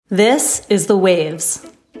This is The Waves.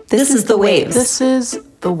 This is The Waves. This is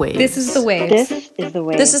The Waves. This is The Waves. This is The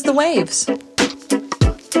Waves. This is The Waves.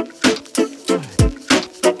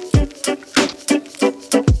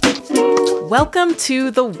 Welcome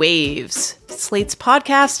to The Waves, Slate's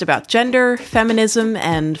podcast about gender, feminism,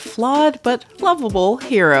 and flawed but lovable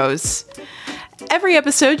heroes. Every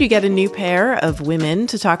episode, you get a new pair of women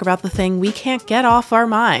to talk about the thing we can't get off our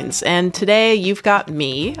minds. And today, you've got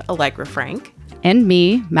me, Allegra Frank. And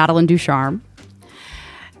me, Madeline Ducharme.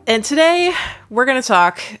 And today, we're going to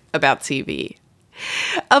talk about TV.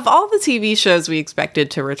 Of all the TV shows we expected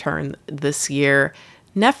to return this year,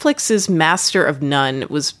 Netflix's Master of None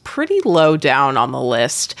was pretty low down on the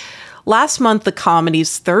list. Last month, the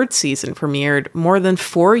comedy's third season premiered more than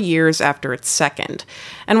 4 years after its second.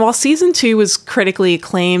 And while season 2 was critically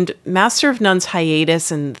acclaimed, Master of None's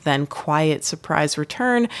hiatus and then quiet surprise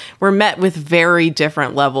return were met with very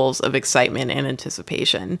different levels of excitement and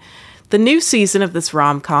anticipation. The new season of this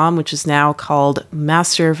rom-com, which is now called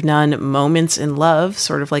Master of None Moments in Love,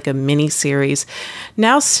 sort of like a mini-series,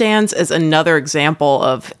 now stands as another example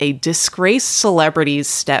of a disgraced celebrity's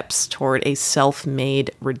steps toward a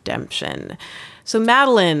self-made redemption. So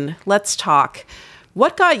Madeline, let's talk.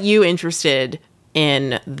 What got you interested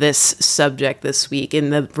in this subject this week, in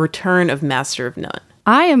the return of Master of None?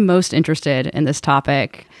 I am most interested in this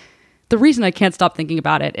topic. The reason I can't stop thinking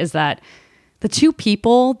about it is that the two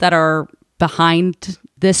people that are behind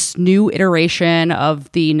this new iteration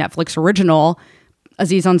of the Netflix original,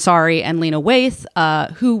 Aziz Ansari and Lena Waithe,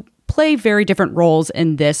 who play very different roles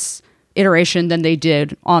in this iteration than they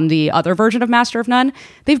did on the other version of Master of None,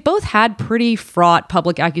 they've both had pretty fraught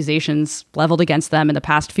public accusations leveled against them in the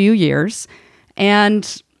past few years.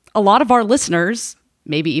 And a lot of our listeners,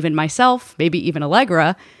 maybe even myself, maybe even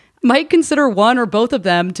Allegra, might consider one or both of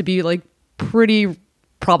them to be like pretty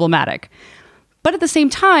problematic. But at the same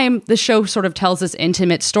time, the show sort of tells this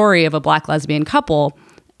intimate story of a Black lesbian couple,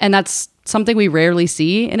 and that's something we rarely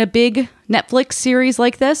see in a big Netflix series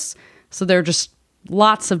like this. So there are just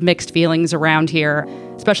lots of mixed feelings around here,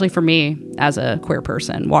 especially for me as a queer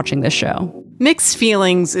person watching this show. Mixed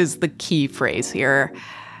feelings is the key phrase here.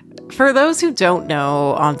 For those who don't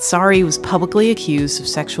know, Ansari was publicly accused of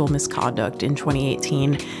sexual misconduct in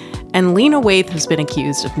 2018, and Lena Waithe has been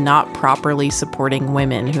accused of not properly supporting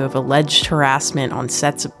women who have alleged harassment on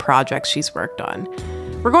sets of projects she's worked on.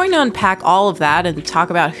 We're going to unpack all of that and talk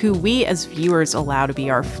about who we as viewers allow to be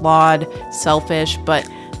our flawed, selfish, but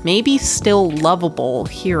maybe still lovable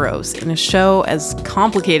heroes in a show as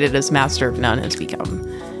complicated as Master of None has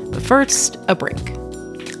become. But first, a break.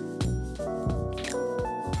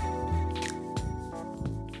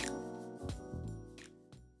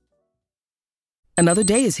 Another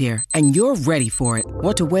day is here, and you're ready for it.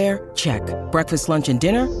 What to wear? Check. Breakfast, lunch, and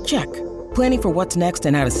dinner? Check. Planning for what's next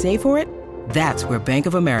and how to save for it? That's where Bank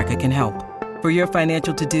of America can help. For your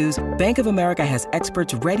financial to-dos, Bank of America has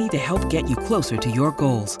experts ready to help get you closer to your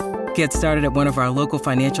goals. Get started at one of our local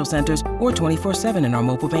financial centers or 24/7 in our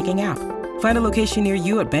mobile banking app. Find a location near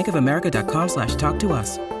you at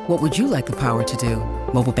bankofamerica.com/talktous. What would you like the power to do?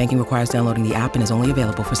 Mobile banking requires downloading the app and is only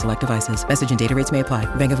available for select devices. Message and data rates may apply.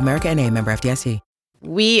 Bank of America N.A., member FDIC.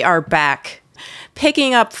 We are back,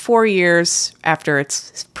 picking up 4 years after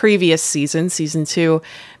its previous season, season 2.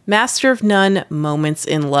 Master of None Moments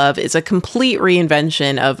in Love is a complete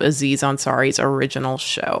reinvention of Aziz Ansari's original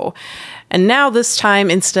show. And now this time,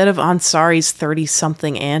 instead of Ansari's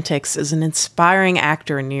 30-something antics as an inspiring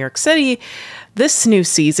actor in New York City, this new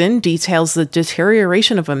season details the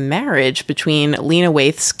deterioration of a marriage between Lena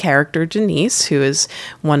Waithe's character Denise, who is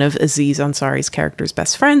one of Aziz Ansari's character's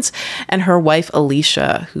best friends, and her wife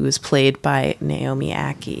Alicia, who is played by Naomi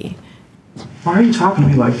Ackie. Why are you talking to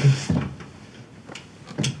me like this?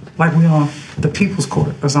 Like we on the People's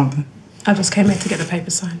Court or something? I just came in to get the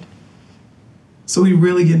papers signed. So we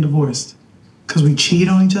really getting divorced? Because we cheat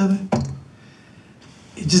on each other?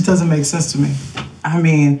 It just doesn't make sense to me. I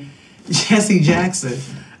mean, Jesse Jackson,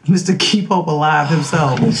 Mr. Keep Hope Alive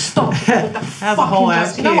himself. Stop. Has a whole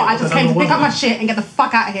ass You know what? I just came to pick up my woman. shit and get the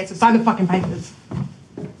fuck out of here to sign the fucking papers.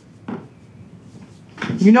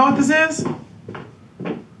 You know what this is?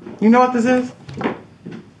 You know what this is?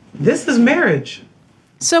 This is marriage.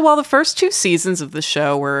 So while the first 2 seasons of the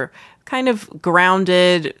show were kind of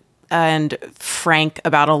grounded and frank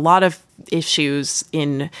about a lot of issues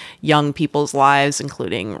in young people's lives,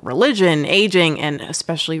 including religion, aging, and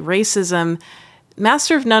especially racism,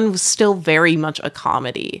 Master of None was still very much a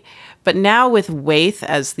comedy. But now with Waithe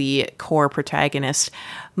as the core protagonist,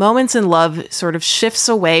 Moments in Love sort of shifts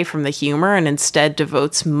away from the humor and instead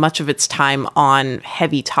devotes much of its time on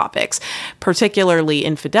heavy topics, particularly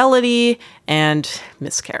infidelity and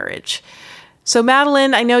miscarriage. So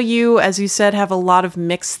Madeline, I know you, as you said, have a lot of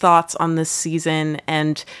mixed thoughts on this season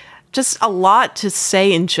and just a lot to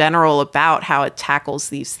say in general about how it tackles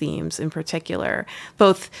these themes in particular,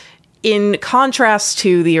 both in contrast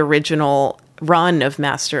to the original run of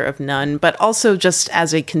Master of None, but also just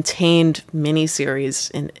as a contained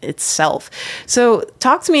miniseries in itself. So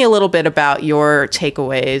talk to me a little bit about your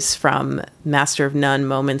takeaways from Master of None,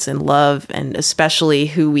 Moments in Love, and especially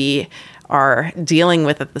who we are dealing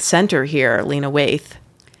with at the center here, Lena Waithe.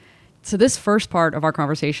 So this first part of our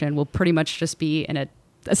conversation will pretty much just be an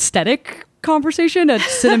aesthetic conversation, a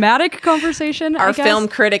cinematic conversation. Our film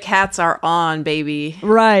critic hats are on, baby.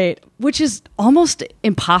 Right. Which is almost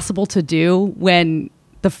impossible to do when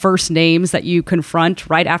the first names that you confront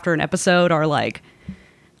right after an episode are like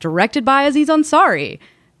directed by Aziz Ansari,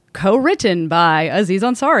 co-written by Aziz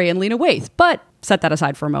Ansari and Lena Waithe. But set that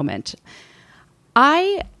aside for a moment.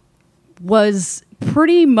 I was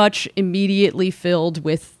pretty much immediately filled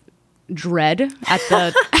with dread at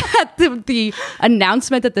the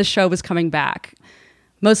announcement that this show was coming back,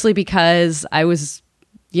 mostly because I was,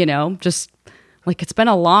 just like, it's been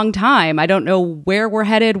a long time. I don't know where we're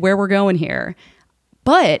headed, where we're going here.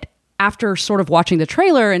 But after sort of watching the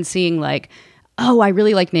trailer and seeing like, oh, I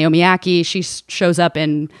really like Naomi Ackie. She shows up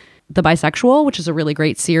in The Bisexual, which is a really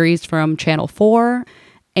great series from Channel 4.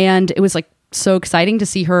 And it was like so exciting to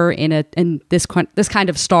see her in this kind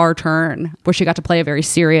of star turn where she got to play a very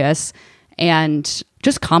serious and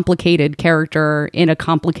just complicated character in a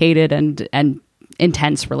complicated and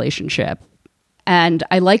intense relationship. And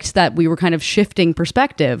I liked that we were kind of shifting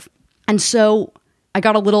perspective. And so I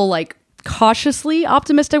got a little like cautiously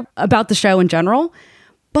optimistic about the show in general.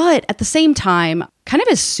 But at the same time, kind of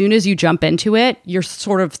as soon as you jump into it, you're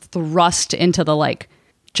sort of thrust into the like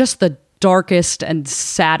just the darkest and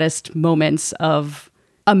saddest moments of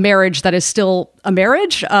a marriage that is still a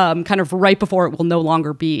marriage, kind of right before it will no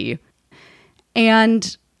longer be.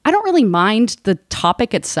 And I don't really mind the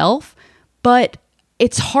topic itself, but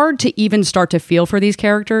it's hard to even start to feel for these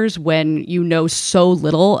characters when you know so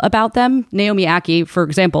little about them. Naomi Ackie, for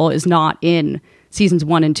example, is not in seasons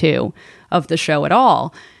 1 and 2 of the show at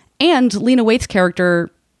all. And Lena Waithe's character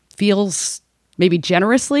feels, maybe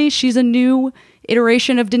generously, she's a new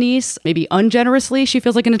iteration of Denise. Maybe ungenerously, she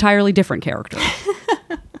feels like an entirely different character.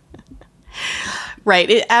 Right.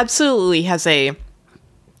 It absolutely has a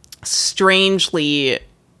strangely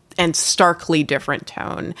and starkly different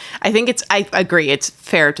tone. I agree. It's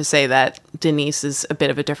fair to say that Denise is a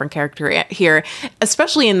bit of a different character here,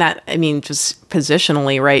 especially in that, just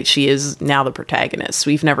positionally, right? She is now the protagonist.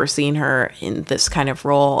 We've never seen her in this kind of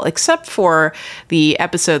role, except for the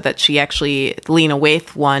episode that Lena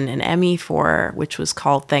Waithe won an Emmy for, which was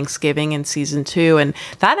called Thanksgiving in season 2. And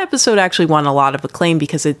that episode actually won a lot of acclaim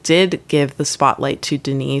because it did give the spotlight to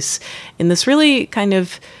Denise in this really kind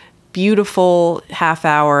of beautiful half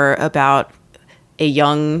hour about a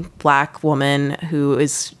young Black woman who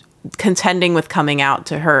is contending with coming out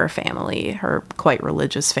to her family, her quite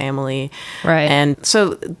religious family. Right. And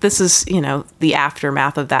so this is, the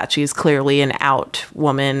aftermath of that. She is clearly an out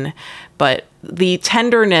woman, but the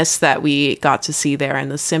tenderness that we got to see there and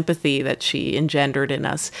the sympathy that she engendered in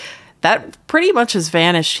us, that pretty much has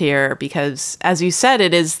vanished here because, as you said,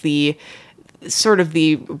 it is the sort of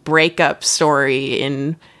the breakup story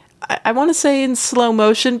in, I want to say in slow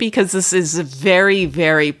motion, because this is a very,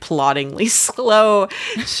 very ploddingly slow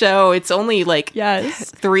show. It's only like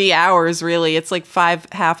 3 hours, really. It's like 5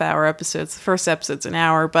 half-hour episodes. The first episode's an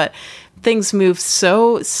hour, but things move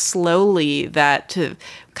so slowly that to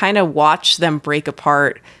kind of watch them break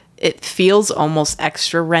apart, it feels almost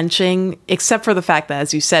extra wrenching, except for the fact that,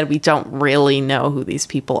 as you said, we don't really know who these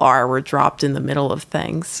people are. We're dropped in the middle of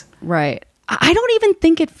things. Right. I don't even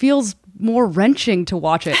think it feels more wrenching to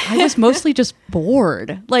watch it. I was mostly just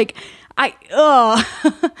bored. Like,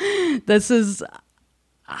 this is,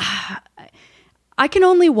 I can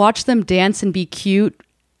only watch them dance and be cute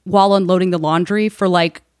while unloading the laundry for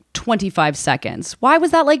like 25 seconds. Why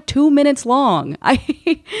was that like 2 minutes long? I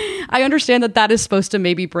understand that is supposed to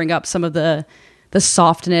maybe bring up some of the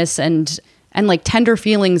softness and like tender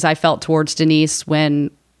feelings I felt towards Denise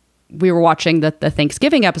when we were watching the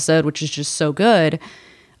Thanksgiving episode, which is just so good.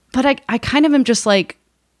 But I kind of am just like,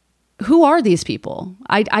 who are these people?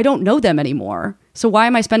 I don't know them anymore. So why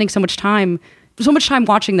am I spending so much time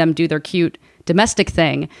watching them do their cute domestic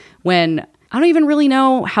thing when I don't even really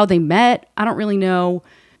know how they met. I don't really know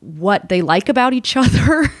what they like about each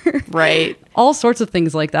other. Right. All sorts of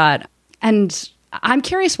things like that. And I'm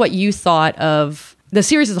curious what you thought of the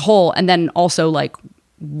series as a whole, and then also like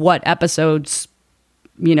what episodes,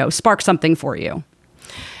 sparked something for you.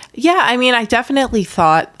 Yeah, I mean, I definitely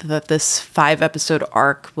thought that this 5-episode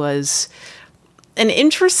arc was an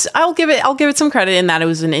interest. I'll give it some credit in that it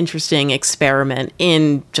was an interesting experiment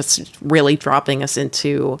in just really dropping us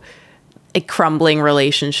into a crumbling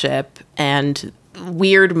relationship and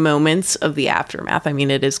weird moments of the aftermath. I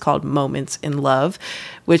mean, it is called Moments in Love,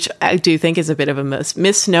 which I do think is a bit of a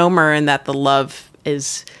misnomer in that the love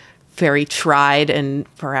is very tried and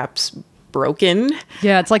perhaps broken.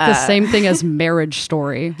 Yeah, it's like the same thing as Marriage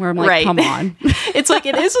Story, where I'm like, right. Come on. It's like,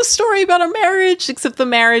 it is a story about a marriage, except the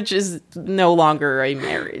marriage is no longer a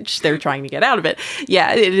marriage. They're trying to get out of it.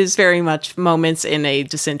 Yeah, it is very much moments in a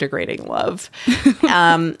disintegrating love.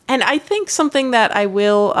 And I think something that I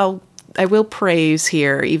will praise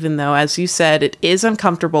here, even though, as you said, it is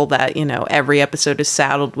uncomfortable that, every episode is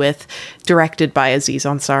saddled with directed by Aziz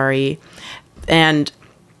Ansari. And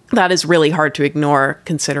that is really hard to ignore,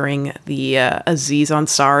 considering the Aziz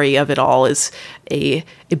Ansari of it all is a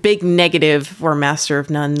big negative for Master of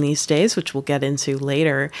None these days, which we'll get into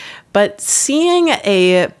later. But seeing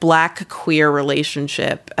a Black queer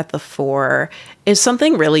relationship at the fore is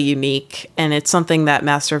something really unique, and it's something that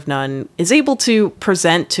Master of None is able to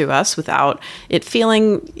present to us without it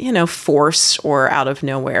feeling, forced or out of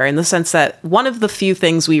nowhere, in the sense that one of the few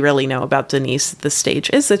things we really know about Denise at this stage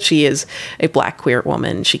is that she is a Black queer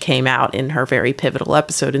woman. She came out in her very pivotal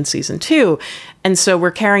episode in season 2. And so we're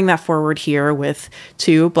carrying that forward here with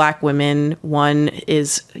 2 Black women. One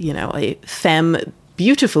is, a femme,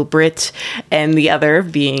 beautiful Brit, and the other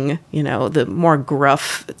being, the more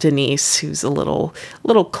gruff Denise, who's a little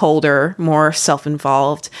colder, more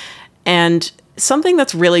self-involved. And something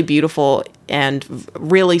that's really beautiful and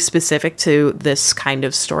really specific to this kind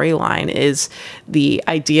of storyline is the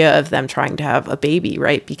idea of them trying to have a baby,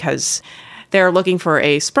 right? Because they're looking for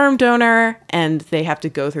a sperm donor, and they have to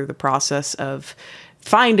go through the process of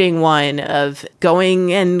finding one, of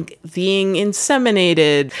going and being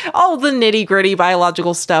inseminated, all the nitty-gritty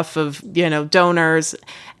biological stuff of, donors.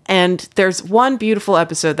 And there's one beautiful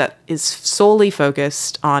episode that is solely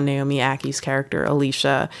focused on Naomi Ackie's character,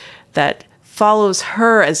 Alicia, that follows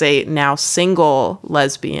her as a now single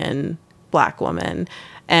lesbian Black woman.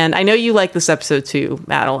 And I know you like this episode too,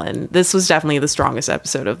 Madeline. This was definitely the strongest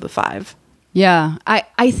episode of the 5. Yeah,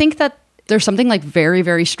 I think that there's something like very,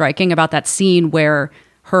 very striking about that scene where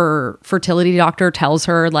her fertility doctor tells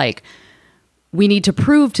her, like, we need to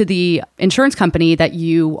prove to the insurance company that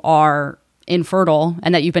you are infertile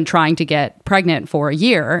and that you've been trying to get pregnant for a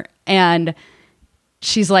year. And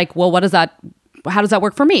she's like, well, how does that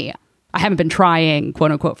work for me? I haven't been trying,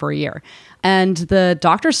 quote unquote, for a year. And the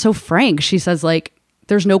doctor's so frank. She says, like,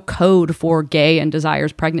 there's no code for gay and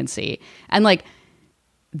desires pregnancy. And like,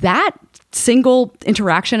 that single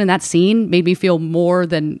interaction in that scene made me feel more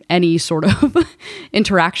than any sort of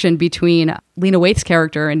interaction between Lena Waithe's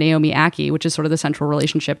character and Naomi Ackie, which is sort of the central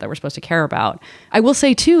relationship that we're supposed to care about. I will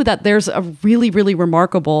say too that there's a really, really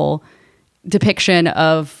remarkable depiction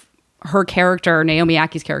of her character, Naomi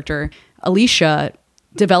Ackie's character, Alicia,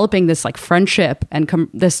 developing this like friendship and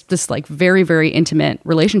this like very, very intimate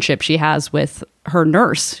relationship she has with her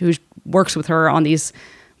nurse, who works with her on these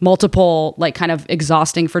multiple like kind of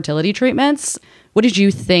exhausting fertility treatments. What did you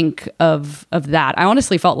think of that? I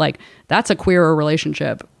honestly felt like that's a queerer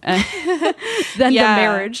relationship than the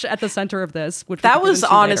marriage at the center of this. Which that was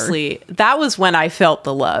honestly, that was when I felt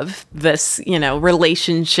the love, this,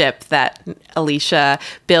 relationship that Alicia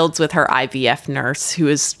builds with her IVF nurse, who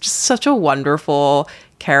is just such a wonderful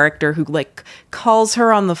character, who like calls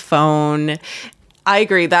her on the phone. I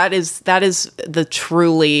agree. That is the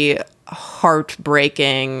truly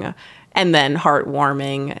heartbreaking and then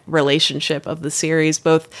heartwarming relationship of the series.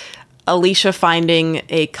 Both Alicia finding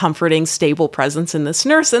a comforting, stable presence in this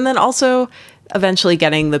nurse, and then also eventually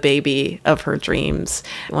getting the baby of her dreams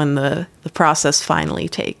when the process finally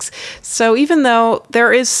takes. So even though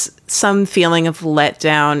there is some feeling of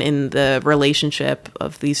letdown in the relationship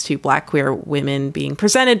of these 2 Black queer women being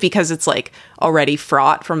presented, because it's like already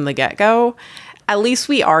fraught from the get-go, at least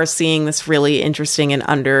we are seeing this really interesting and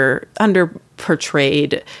under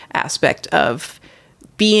portrayed aspect of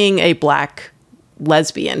being a Black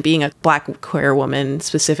lesbian, being a Black queer woman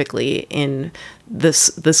specifically in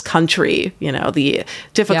this country, the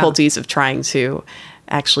difficulties of trying to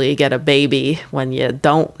actually get a baby when you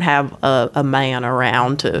don't have a man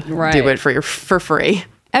around to do it for free.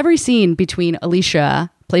 Every scene between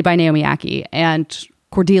Alicia, played by Naomi Ackie, and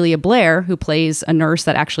Cordelia Blair, who plays a nurse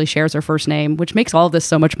that actually shares her first name, which makes all of this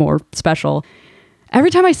so much more special. Every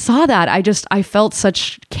time I saw that, I felt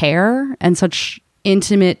such care and such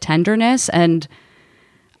intimate tenderness. And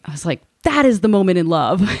I was like, that is the moment in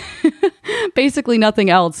love. Basically nothing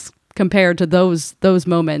else compared to those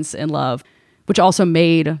moments in love, which also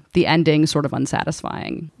made the ending sort of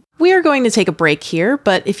unsatisfying. We are going to take a break here,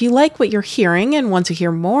 but if you like what you're hearing and want to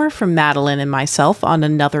hear more from Madeline and myself on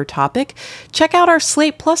another topic, check out our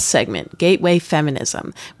Slate Plus segment, Gateway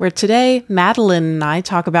Feminism, where today Madeline and I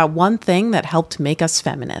talk about one thing that helped make us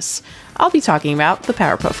feminists. I'll be talking about the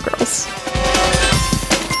Powerpuff Girls.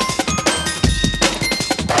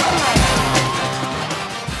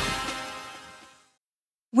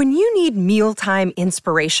 When you need mealtime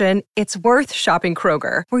inspiration, it's worth shopping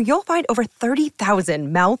Kroger, where you'll find over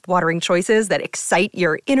 30,000 mouth-watering choices that excite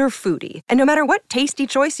your inner foodie. And no matter what tasty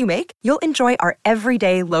choice you make, you'll enjoy our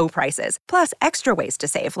everyday low prices, plus extra ways to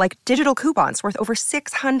save, like digital coupons worth over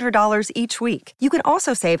 $600 each week. You can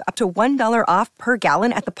also save up to $1 off per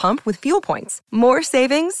gallon at the pump with fuel points. More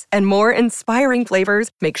savings and more inspiring flavors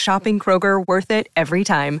make shopping Kroger worth it every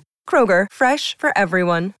time. Kroger, fresh for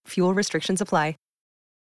everyone. Fuel restrictions apply.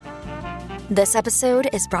 This episode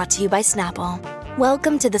is brought to you by Snapple.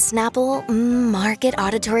 Welcome to the Snapple Market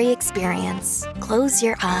Auditory Experience. Close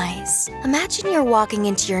your eyes. Imagine you're walking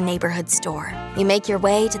into your neighborhood store. You make your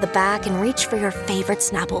way to the back and reach for your favorite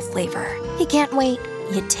Snapple flavor. You can't wait.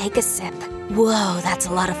 You take a sip. Whoa, that's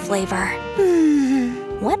a lot of flavor.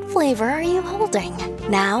 What flavor are you holding?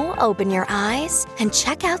 Now open your eyes and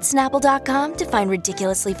check out Snapple.com to find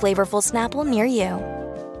ridiculously flavorful Snapple near you.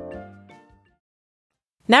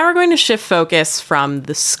 Now we're going to shift focus from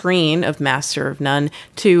the screen of Master of None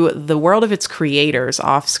to the world of its creators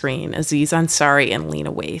off screen, Aziz Ansari and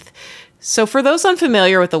Lena Waithe. So for those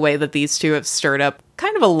unfamiliar with the way that these two have stirred up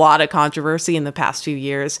kind of a lot of controversy in the past few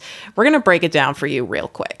years, we're going to break it down for you real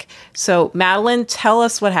quick. So Madeline, tell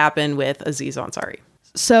us what happened with Aziz Ansari.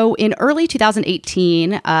 So in early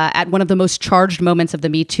 2018, at one of the most charged moments of the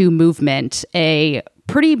Me Too movement, a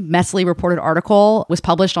pretty messily reported article was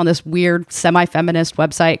published on this weird semi-feminist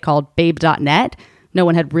website called babe.net. No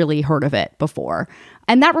one had really heard of it before.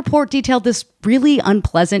 And that report detailed this really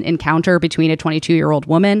unpleasant encounter between a 22-year-old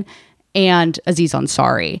woman and Aziz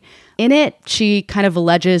Ansari. In it, she kind of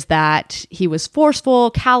alleges that he was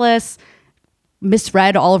forceful, callous,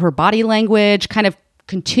 misread all of her body language, kind of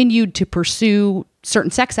continued to pursue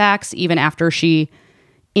certain sex acts even after she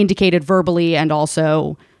indicated verbally and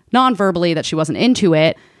also non-verbally that she wasn't into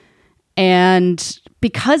it. And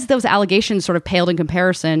because those allegations sort of paled in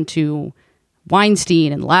comparison to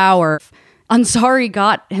Weinstein and Lauer, Ansari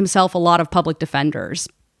got himself a lot of public defenders.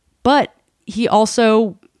 But he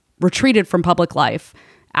also retreated from public life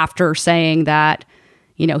after saying that,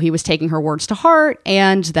 you know, he was taking her words to heart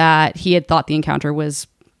and that he had thought the encounter was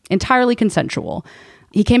entirely consensual.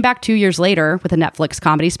 He came back 2 years later with a Netflix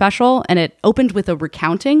comedy special, and it opened with a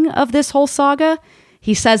recounting of this whole saga.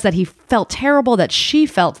 He says that he felt terrible that she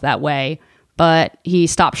felt that way, but he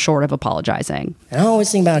stopped short of apologizing. And I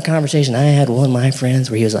always think about a conversation I had with one of my friends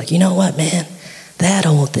where he was like, you know what, man? That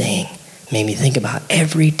whole thing made me think about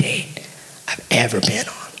every date I've ever been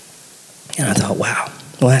on. And I thought, wow,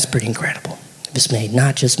 well, that's pretty incredible. If it's made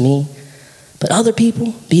not just me, but other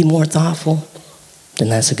people be more thoughtful, then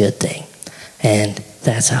that's a good thing. And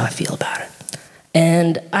that's how I feel about it.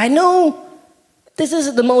 And I know this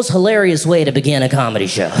isn't the most hilarious way to begin a comedy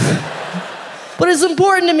show. But it's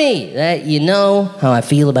important to me that you know how I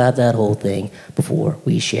feel about that whole thing before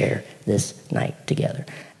we share this night together.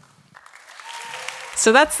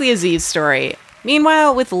 So that's the Aziz story.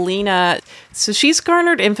 Meanwhile, with Lena, so she's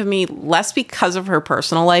garnered infamy less because of her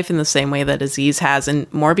personal life in the same way that Aziz has,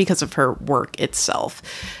 and more because of her work itself.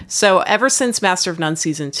 So ever since Master of None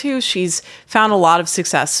Season 2, she's found a lot of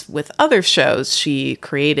success with other shows. She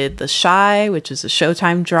created The Chi, which is a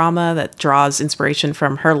Showtime drama that draws inspiration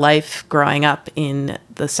from her life growing up in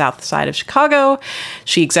the South Side of Chicago.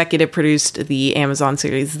 She executive produced the Amazon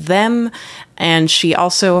series Them, and she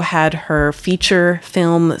also had her feature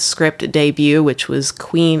film script debut, which was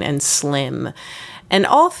Queen and Slim. And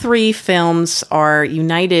all three films are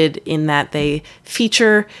united in that they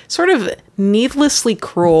feature sort of needlessly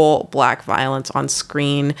cruel Black violence on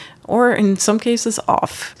screen, or in some cases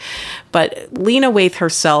off. But Lena Waithe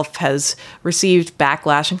herself has received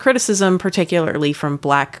backlash and criticism, particularly from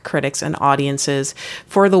Black critics and audiences,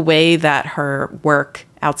 for the way that her work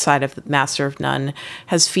outside of Master of None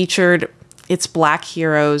has featured its Black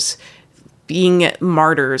heroes being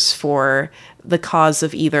martyrs for the cause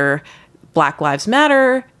of either Black Lives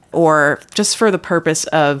Matter or just for the purpose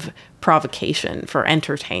of provocation, for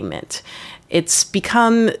entertainment. it's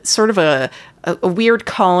become sort of a weird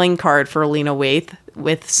calling card for Lena Waithe,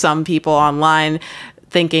 with some people online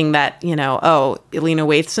thinking that, oh, Lena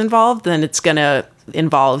Waithe's involved, then it's going to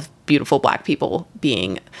involve beautiful Black people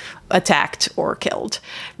being attacked or killed,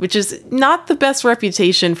 which is not the best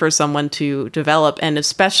reputation for someone to develop, and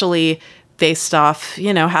especially based off,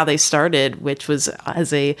 how they started, which was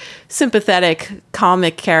as a sympathetic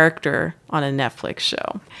comic character on a Netflix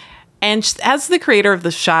show. And as the creator of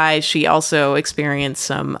The Chi, she also experienced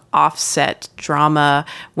some offset drama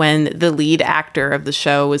when the lead actor of the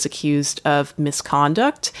show was accused of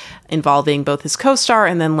misconduct involving both his co-star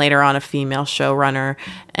and then later on a female showrunner.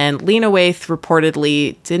 And Lena Waithe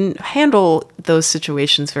reportedly didn't handle those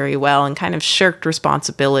situations very well and kind of shirked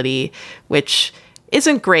responsibility, which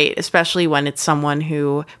isn't great, especially when it's someone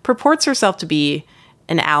who purports herself to be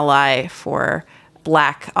an ally for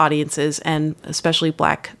Black audiences and especially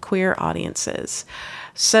Black queer audiences.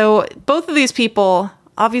 So both of these people,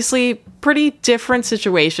 obviously pretty different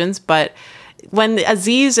situations, but when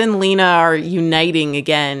Aziz and Lena are uniting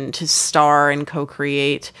again to star and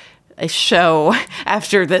co-create a show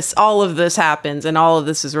after all of this happens and all of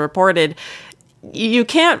this is reported, you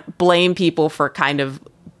can't blame people for kind of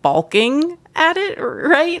balking at it,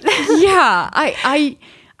 right? Yeah,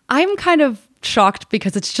 I'm kind of shocked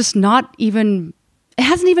because it's just not even... It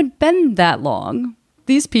hasn't even been that long.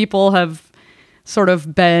 These people have sort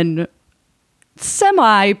of been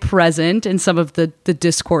semi-present in some of the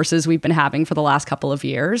discourses we've been having for the last couple of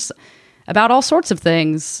years about all sorts of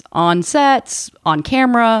things on sets, on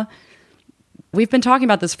camera. We've been talking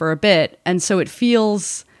about this for a bit, and so it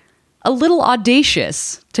feels a little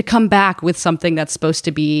audacious to come back with something that's supposed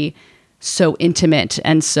to be so intimate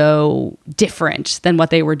and so different than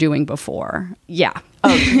what they were doing before. Yeah.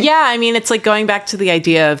 Oh, yeah. I mean, it's like going back to the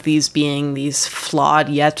idea of these being these flawed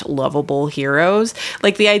yet lovable heroes.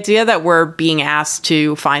 Like the idea that we're being asked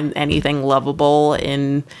to find anything lovable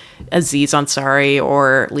in Aziz Ansari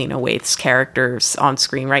or Lena Waithe's characters on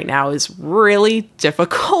screen right now is really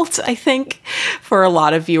difficult, I think, for a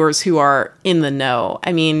lot of viewers who are in the know.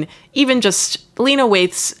 I mean, even just Lena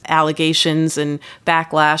Waithe's allegations and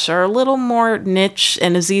backlash are a little more niche,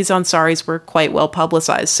 and Aziz Ansari's were quite well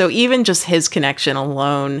publicized. So even just his connection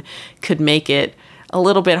alone could make it a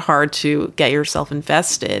little bit hard to get yourself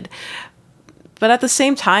invested. But at the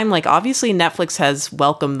same time, like, obviously Netflix has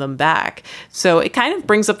welcomed them back. So it kind of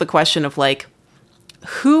brings up the question of, like,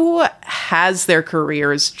 who has their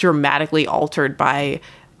careers dramatically altered by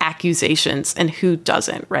accusations and who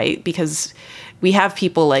doesn't, right? Because we have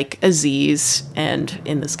people like Aziz and,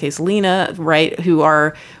 in this case, Lena, right, who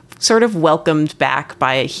are sort of welcomed back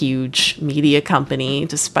by a huge media company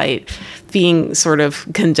despite being sort of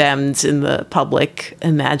condemned in the public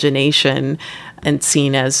imagination and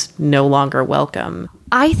seen as no longer welcome.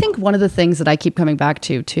 I think one of the things that I keep coming back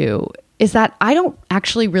to, too, is that I don't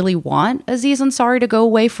actually really want Aziz Ansari to go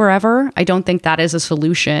away forever. I don't think that is a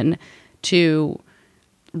solution to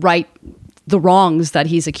right the wrongs that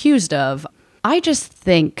he's accused of. I just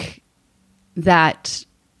think that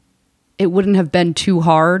it wouldn't have been too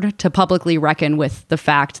hard to publicly reckon with the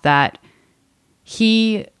fact that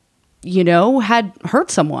he, you know, had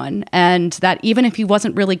hurt someone, and that even if he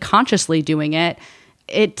wasn't really consciously doing it,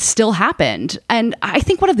 it still happened. And I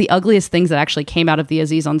think one of the ugliest things that actually came out of the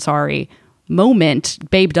Aziz Ansari moment,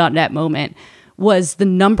 Babe.net moment, was the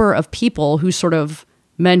number of people who sort of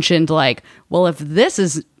mentioned, like, well, if this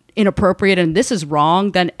is inappropriate and this is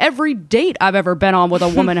wrong, then every date I've ever been on with a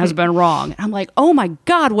woman has been wrong. And I'm like, oh my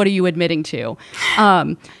God, what are you admitting to?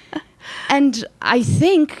 And I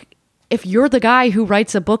think if you're the guy who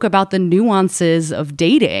writes a book about the nuances of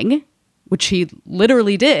dating, which he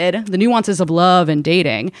literally did, the nuances of love and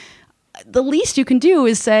dating, the least you can do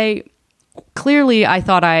is say, clearly I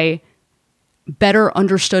thought I better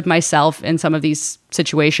understood myself in some of these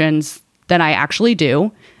situations than I actually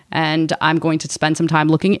do. And I'm going to spend some time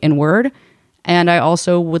looking inward. And I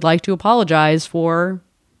also would like to apologize for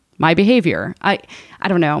my behavior. I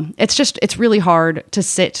don't know. It's really hard to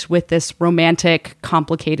sit with this romantic,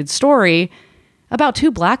 complicated story about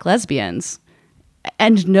two Black lesbians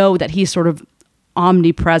and know that he's sort of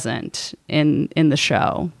omnipresent in the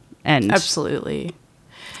show. And absolutely.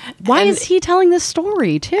 Why is he telling this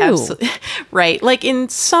story too? Absolutely. Right. Like, in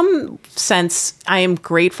some sense, I am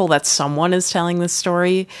grateful that someone is telling this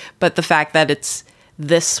story, but the fact that it's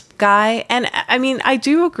this guy, and I mean, I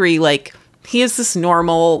do agree, like, he is this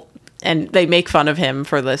normal, and they make fun of him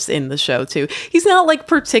for this in the show too. He's not, like,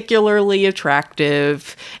 particularly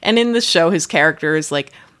attractive, and in the show, his character is,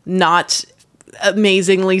 like, not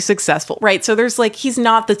amazingly successful, right? So there's like, he's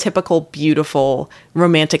not the typical beautiful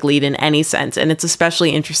romantic lead in any sense. And it's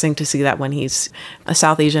especially interesting to see that when he's a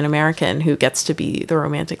South Asian American who gets to be the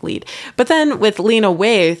romantic lead. But then with Lena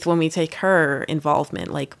Waithe, when we take her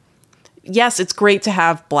involvement, like, yes, it's great to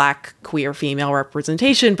have Black queer female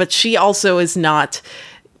representation, but she also is not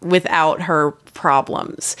without her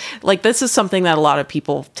problems. Like, this is something that a lot of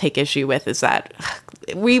people take issue with, is that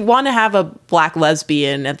we want to have a Black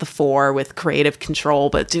lesbian at the fore with creative control,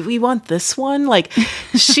 but do we want this one? Like,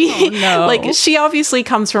 she, Oh, no. like, she obviously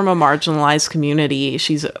comes from a marginalized community.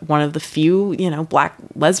 She's one of the few, Black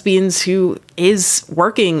lesbians who is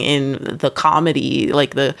working in the comedy,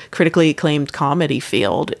 like the critically acclaimed comedy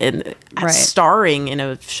field, and starring in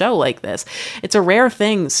a show like this. It's a rare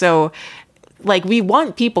thing. So, like, we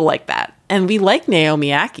want people like that. And we like Naomi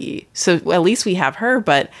Ackie, so at least we have her.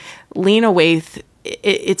 But Lena Waithe,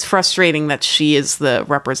 it's frustrating that she is the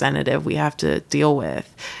representative we have to deal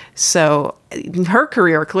with. So her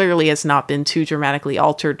career clearly has not been too dramatically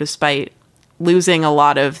altered, despite losing a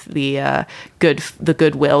lot of the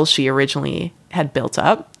goodwill she originally had built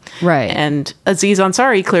up. Right. And Aziz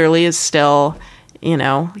Ansari clearly is still,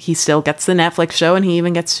 he still gets the Netflix show, and he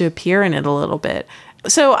even gets to appear in it a little bit.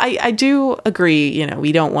 So I do agree,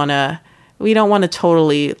 we don't want to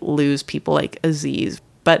totally lose people like Aziz.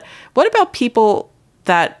 But what about people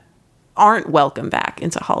that aren't welcome back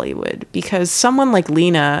into Hollywood? Because someone like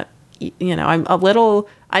Lena,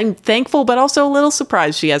 I'm thankful, but also a little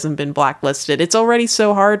surprised she hasn't been blacklisted. It's already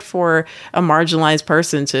so hard for a marginalized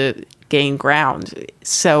person to gain ground.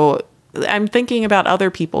 So I'm thinking about other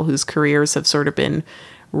people whose careers have sort of been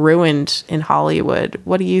ruined in Hollywood.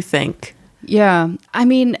 What do you think? Yeah. I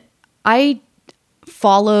mean, I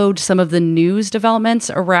followed some of the news developments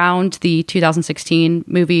around the 2016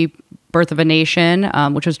 movie Birth of a Nation,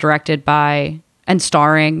 which was directed by and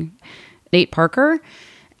starring Nate Parker.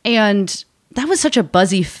 And that was such a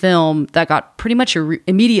buzzy film that got pretty much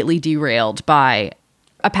immediately derailed by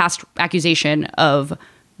a past accusation of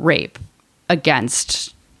rape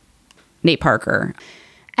against Nate Parker.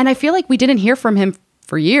 And I feel like we didn't hear from him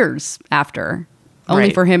for years after,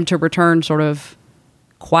 only for him to return sort of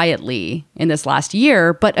quietly in this last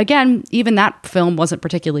year. But again, even that film wasn't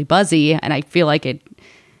particularly buzzy, and I feel like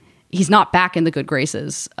he's not back in the good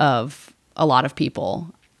graces of a lot of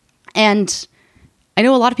people. And I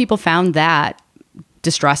know a lot of people found that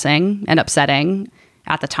distressing and upsetting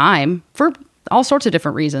at the time for all sorts of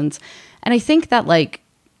different reasons. And I think that, like,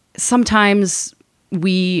 sometimes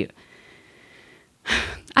I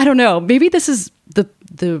don't know, maybe this is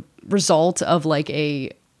the result of like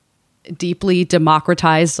a deeply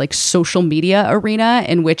democratized like social media arena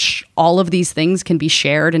in which all of these things can be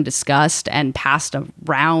shared and discussed and passed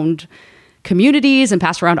around communities and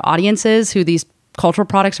passed around audiences who these cultural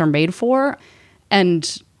products are made for.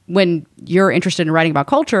 And when you're interested in writing about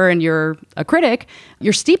culture and you're a critic,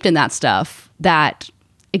 you're steeped in that stuff that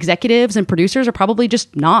executives and producers are probably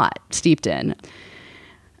just not steeped in.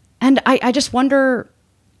 And I just wonder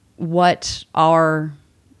what our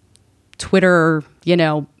Twitter,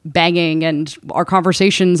 banging and our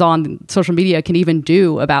conversations on social media can even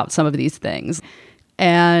do about some of these things.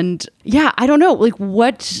 And yeah, I don't know, like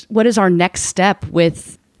what is our next step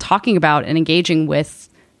with talking about and engaging with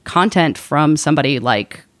content from somebody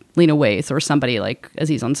like Lena Waithe or somebody like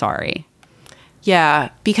Aziz Ansari? Yeah,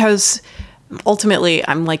 because ultimately,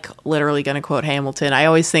 I'm like literally going to quote Hamilton. I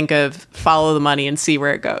always think of follow the money and see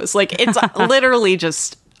where it goes. Like, it's literally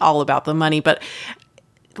just all about the money. But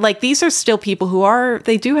like, these are still people who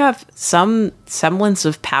they do have some semblance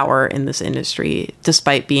of power in this industry,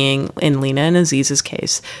 despite being, in Lena and Aziz's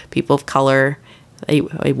case, people of color, a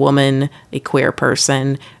woman, a queer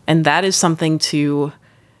person. And that is something to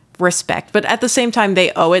respect. But at the same time,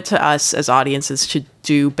 they owe it to us as audiences to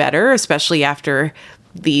do better, especially after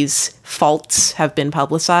these faults have been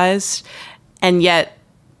publicized. And yet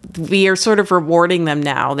we are sort of rewarding them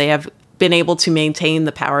now. They have been able to maintain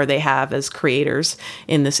the power they have as creators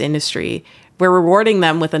in this industry. We're rewarding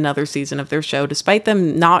them with another season of their show, despite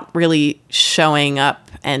them not really showing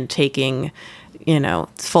up and taking,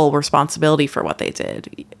 full responsibility for what they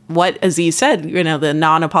did. What Aziz said, the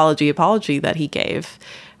non-apology apology that he gave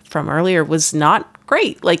from earlier was not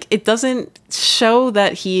great. Like, it doesn't show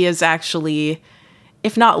that he is actually,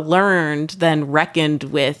 if not learned, then reckoned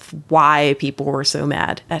with why people were so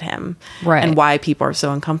mad at him, right, and why people are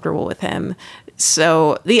so uncomfortable with him.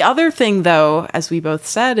 So the other thing, though, as we both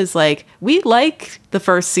said, is like, we like the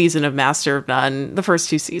first season of Master of None, the first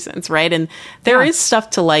 2 seasons, right? And there is stuff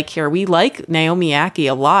to like here. We like Naomi Ackie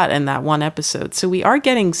a lot in that one episode. So we are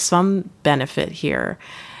getting some benefit here.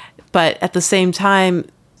 But at the same time,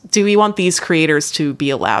 Do we want these creators to be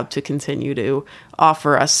allowed to continue to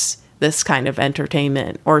offer us this kind of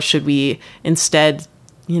entertainment? Or should we instead,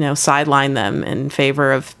 sideline them in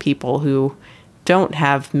favor of people who don't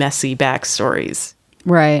have messy backstories?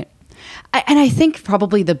 Right. And I think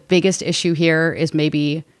probably the biggest issue here is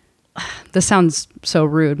maybe, this sounds so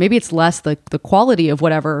rude, maybe it's less the quality of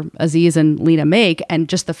whatever Aziz and Lena make, and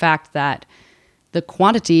just the fact that the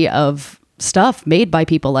quantity of stuff made by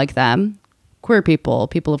people like them, queer people,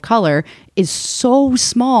 people of color, is so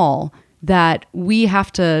small that we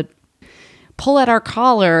have to pull at our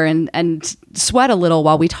collar and sweat a little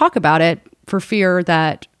while we talk about it, for fear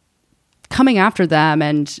that coming after them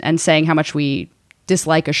and saying how much we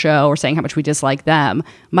dislike a show or saying how much we dislike them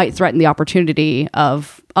might threaten the opportunity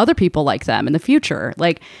of other people like them in the future.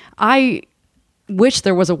 Like, I wish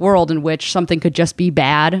there was a world in which something could just be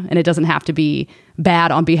bad, and it doesn't have to be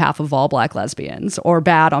bad on behalf of all Black lesbians or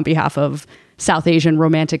bad on behalf of South Asian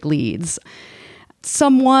romantic leads.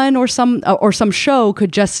 Someone or some show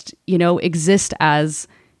could just, exist as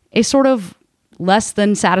a sort of less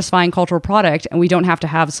than satisfying cultural product, and we don't have to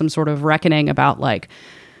have some sort of reckoning about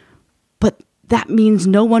but that means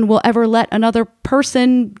no one will ever let another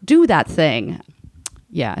person do that thing.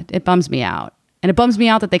 Yeah, it bums me out. And it bums me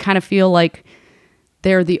out that they kind of feel like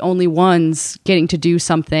they're the only ones getting to do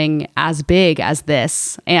something as big as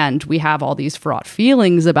this. And we have all these fraught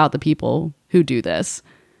feelings about the people who do this.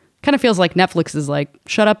 Kind of feels like Netflix is like,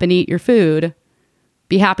 shut up and eat your food.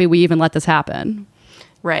 Be happy we even let this happen.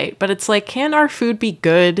 Right. But it's like, can our food be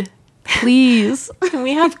good? Please. Can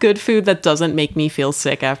we have good food that doesn't make me feel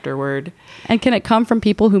sick afterward? And can it come from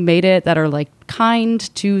people who made it that are like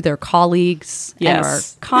kind to their colleagues and are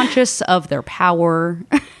conscious of their power?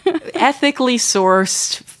 Ethically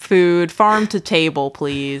sourced food, farm to table,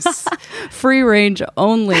 please. Free range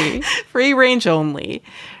only. Free range only.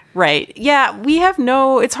 Right. Yeah,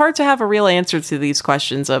 it's hard to have a real answer to these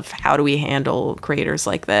questions of how do we handle creators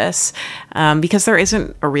like this, because there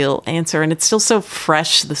isn't a real answer. And it's still so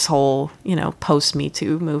fresh, this whole, post-Me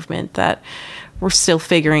Too movement, that we're still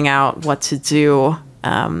figuring out what to do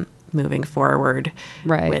moving forward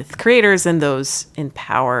with creators and those in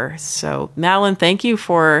power. So, Madeline, thank you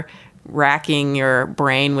for racking your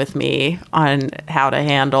brain with me on how to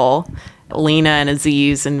handle Lena and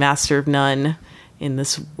Aziz and Master of None in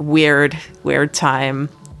this weird time.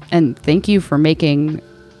 And thank you for making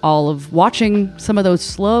all of watching some of those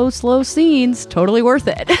slow scenes totally worth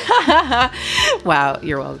it. Wow,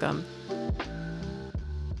 you're welcome.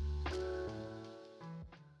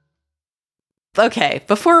 Okay,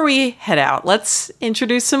 before we head out, let's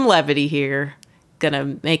introduce some levity here.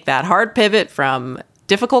 Gonna make that hard pivot from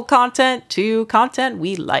difficult content to content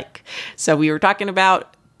we like. So we were talking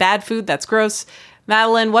about bad food that's gross.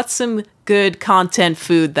 Madeline, what's some good content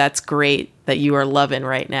food that's great that you are loving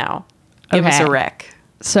right now? Give us a rec.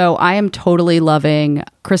 So I am totally loving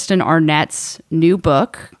Kristen Arnett's new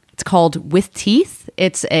book. It's called With Teeth.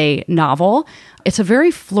 It's a novel. It's a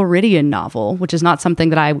very Floridian novel, which is not something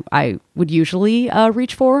that I would usually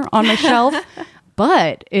reach for on my shelf.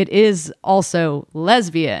 But it is also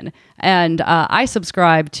lesbian. And I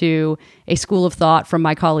subscribe to a school of thought from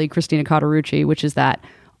my colleague, Christina Cauterucci, which is that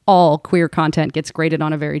all queer content gets graded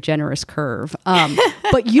on a very generous curve.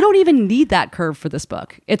 But you don't even need that curve for this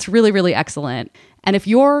book. It's really, really excellent. And if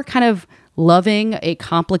you're kind of loving a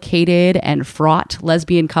complicated and fraught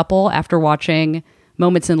lesbian couple after watching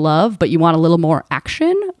Moments in Love, but you want a little more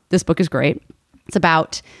action, this book is great. It's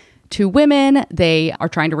about two women. They are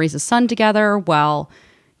trying to raise a son together while,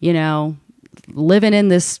 living in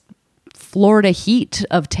this Florida heat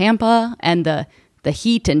of Tampa and the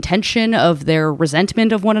heat and tension of their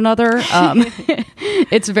resentment of one another.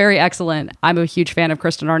 It's very excellent. I'm a huge fan of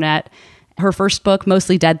Kristen Arnett. Her first book,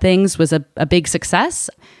 Mostly Dead Things, was a big success.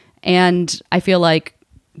 And I feel like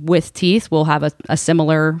With Teeth will have a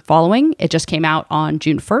similar following. It just came out on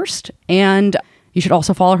June 1st. And you should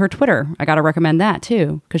also follow her Twitter. I got to recommend that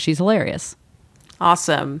too, because she's hilarious.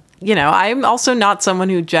 Awesome. I'm also not someone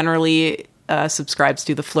who generally subscribes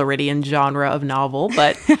to the Floridian genre of novel,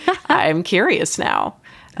 but I'm curious now.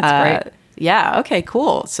 That's great. Yeah. Okay,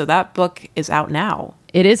 cool. So that book is out now.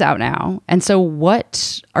 It is out now. And so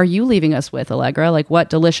what are you leaving us with, Allegra? Like, what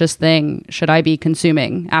delicious thing should I be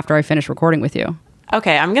consuming after I finish recording with you?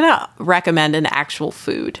 Okay, I'm going to recommend an actual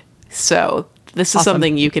food. So this is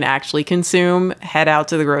something you can actually consume. Head out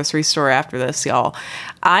to the grocery store after this, y'all.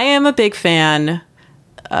 I am a big fan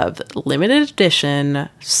of limited edition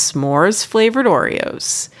s'mores flavored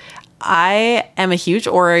Oreos. I am a huge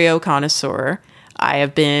Oreo connoisseur. I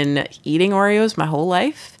have been eating Oreos my whole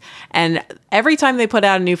life. And every time they put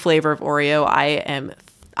out a new flavor of Oreo, I am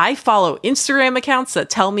I follow Instagram accounts that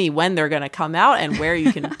tell me when they're going to come out and where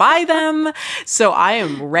you can buy them. So I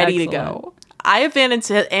am ready to go. I have been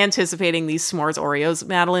anticipating these s'mores Oreos,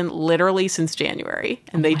 Madeline, literally since January.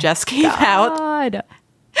 And they just came out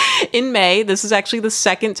in May. This is actually the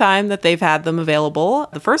second time that they've had them available.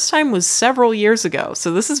 The first time was several years ago.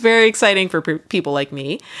 So this is very exciting for people like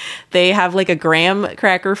me. They have like a graham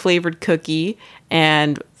cracker flavored cookie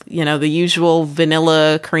and, you know, the usual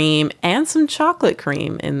vanilla cream and some chocolate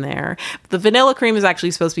cream in there. The vanilla cream is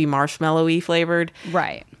actually supposed to be marshmallowy flavored.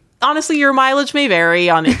 Right. Honestly, your mileage may vary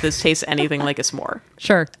on if this tastes anything like a s'more.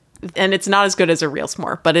 Sure. And it's not as good as a real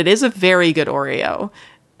s'more, but it is a very good Oreo.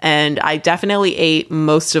 And I definitely ate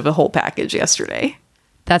most of a whole package yesterday.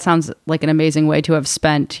 That sounds like an amazing way to have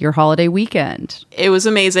spent your holiday weekend. It was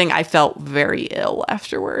amazing. I felt very ill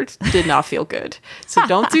afterward. Did not feel good. So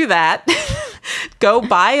don't do that. Go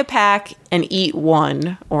buy a pack and eat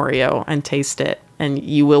one Oreo and taste it. And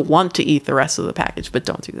you will want to eat the rest of the package, but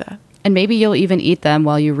don't do that. And maybe you'll even eat them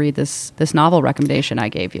while you read this novel recommendation I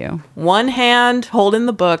gave you. One hand holding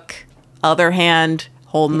the book, other hand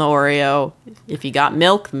holding the Oreo. If you got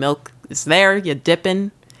milk, milk is there. You dip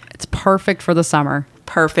in. It's perfect for the summer.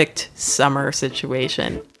 Perfect summer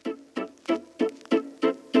situation.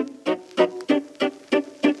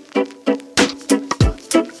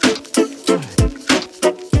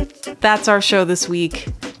 That's our show this week.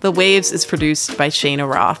 The Waves is produced by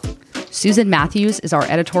Shayna Roth. Susan Matthews is our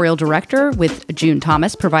editorial director, with June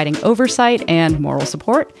Thomas providing oversight and moral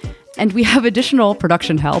support. And we have additional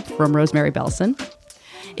production help from Rosemary Belson.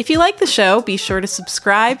 If you like the show, be sure to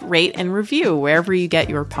subscribe, rate, and review wherever you get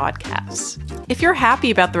your podcasts. If you're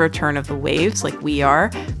happy about the return of The Waves like we are,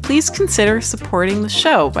 please consider supporting the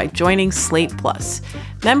show by joining Slate Plus.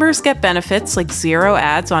 Members get benefits like 0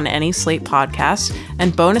 ads on any Slate podcast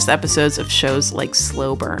and bonus episodes of shows like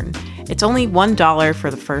Slow Burn. It's only $1 for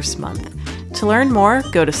the first month. To learn more,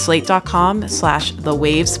 go to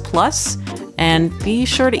slate.com/thewavesplus and be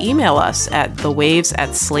sure to email us at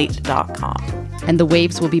thewaves@slate.com. And The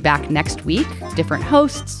Waves will be back next week. Different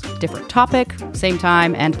hosts, different topic, same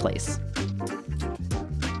time and place.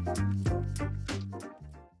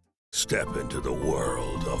 Step into the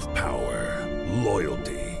world of power,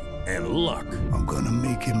 loyalty, and luck. I'm gonna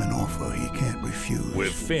make him an offer he can't refuse.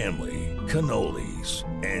 With family, cannolis,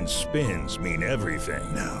 and spins mean everything.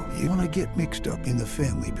 Now, you wanna get mixed up in the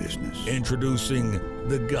family business. Introducing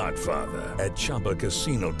The Godfather at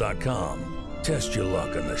ChumbaCasino.com. Test your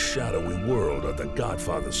luck in the shadowy world of The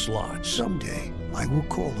Godfather slot. Someday, I will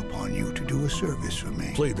call upon you to do a service for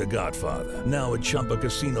me. Play The Godfather, now at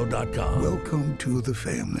ChumbaCasino.com. Welcome to the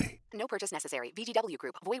family. No purchase necessary. VGW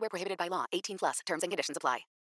Group. Void where prohibited by law. 18+. Terms and conditions apply.